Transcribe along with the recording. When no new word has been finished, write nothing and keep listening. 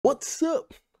What's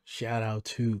up? Shout out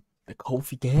to the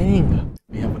Kofi gang.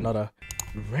 We have another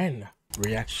Ren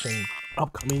reaction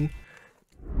upcoming.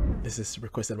 This is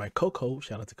requested by Coco.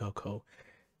 Shout out to Coco.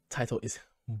 Title is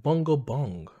Bongo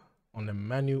Bong on the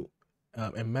Manu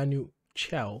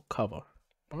Chao cover.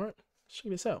 Alright, check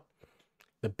this out.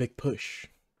 The Big Push.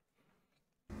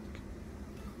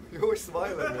 You're always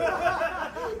smiling. Alright,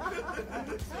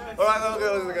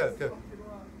 let's go.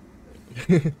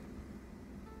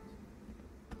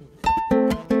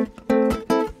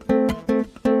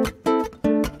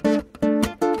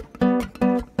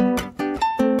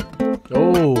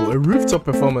 Oh, a rooftop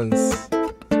performance.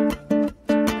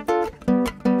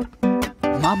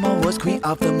 Mama was queen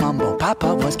of the mambo,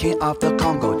 Papa was king of the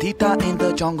Congo. Tita in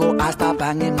the jungle, I start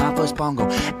banging my first bongo.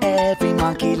 Every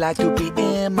monkey like to be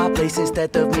in my place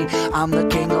instead of me. I'm the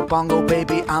king of bongo,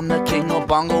 baby, I'm the king of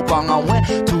bongo bong. I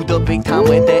went to the big town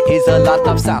where there is a lot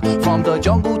of sound. From the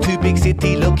jungle to big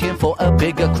city, looking for a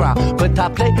bigger crowd. But I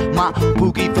play my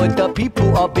boogie for the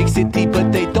people of big city,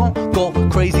 but they don't go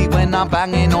crazy when I'm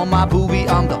banging on my boogie.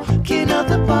 I'm the king of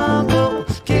the bongo,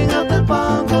 king of the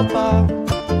bongo bong.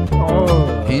 Oh.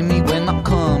 Hear me when I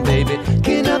come, baby.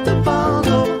 King of the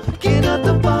bongo, king of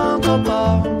the bongo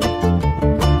ball.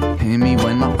 Hear me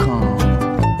when I come.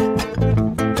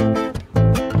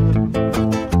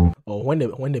 Oh,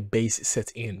 when the bass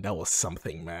set in, that was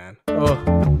something, man. Oh.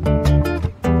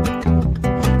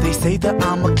 They say that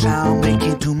I'm a clown,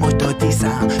 making too much dirty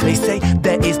sound. They say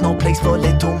there is no place for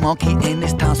little monkey in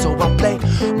this town, so I play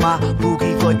my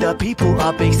boogie for the people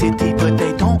of big city, but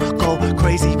they don't go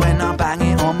crazy when I'm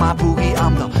banging on my boogie.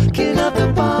 I'm the king of the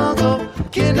bongo,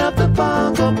 king of the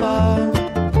bongo ball.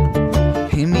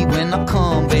 Hear me when I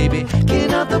come, baby.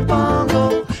 King of the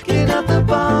bongo, king of the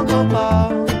bongo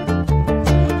ball.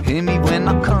 Hear me when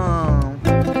I come.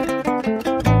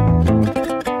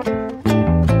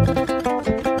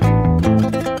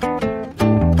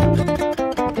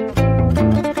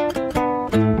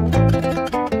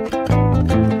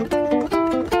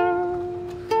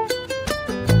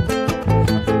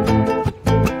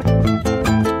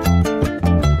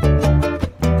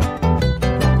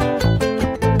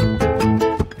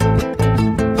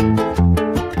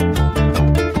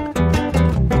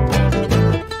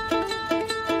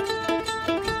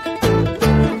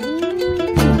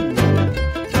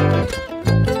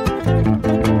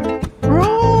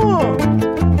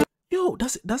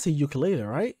 That's a ukulele,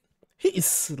 right? He is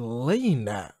slaying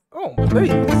that. Oh,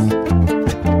 please.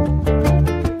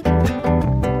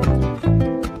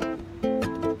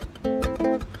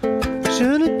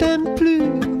 Je ne t'aime plus,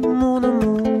 mon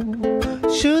amour.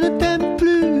 Je ne t'aime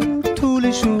plus tous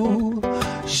les jours.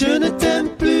 Je ne t'aime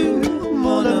plus,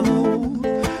 mon amour.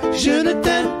 Je ne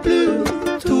t'aime plus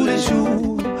tous les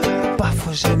jours.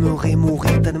 Parfois j'aimerais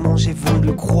mourir tellement j'ai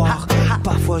voulu croire.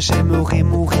 Parfois j'aimerais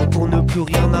mourir pour ne plus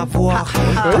rien avoir.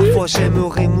 Parfois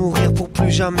j'aimerais mourir pour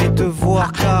plus jamais te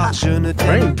voir. Car je ne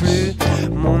t'aime plus,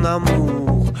 mon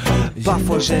amour.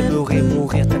 Parfois j'aimerais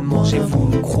mourir tellement j'ai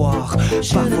voulu croire.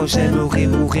 Parfois j'aimerais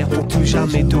mourir pour plus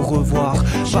jamais te revoir.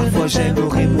 Parfois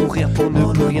j'aimerais mourir pour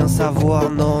ne plus rien savoir.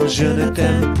 Non, je ne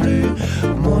t'aime plus,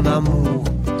 mon amour.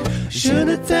 Je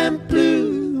ne t'aime plus,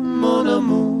 mon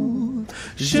amour.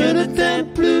 Je ne t'aime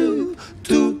plus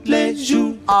tous les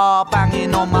jours.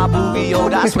 Banging on my boogie, oh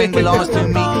that swing belongs to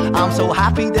me. I'm so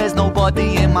happy there's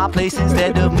nobody in my place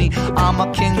instead of me. I'm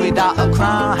a king without a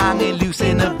crown, hanging loose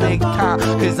in a big town.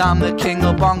 Cause I'm the king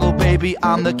of bongo, baby,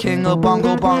 I'm the king of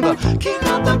bongo bongo. King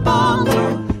of the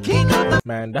bongo, king of the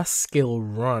Man, that skill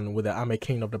run with the I'm a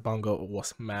king of the bongo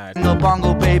was mad. king of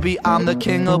bongo, baby, I'm the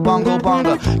king of bongo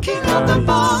bongo. King of the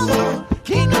bongo,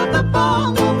 king of the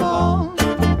bongo bongo.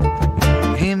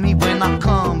 Hear me when I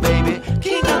come, baby.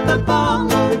 King of the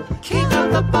bongo, king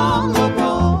of the bongo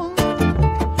bongo.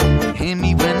 Hear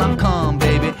me when I come,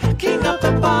 baby. King of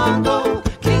the bongo,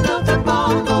 king of the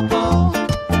bongo bongo.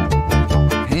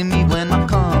 Hear me when I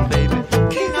come, baby.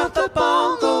 King of the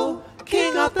bongo,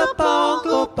 king of the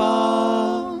bongo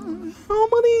bongo.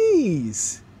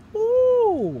 Harmonies.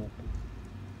 Ooh.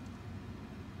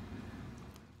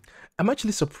 I'm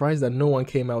actually surprised that no one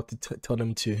came out to tell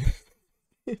them to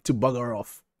to bugger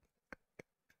off.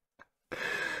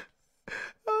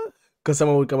 Because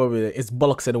someone would come over with it. It's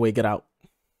bollocks anyway, get out.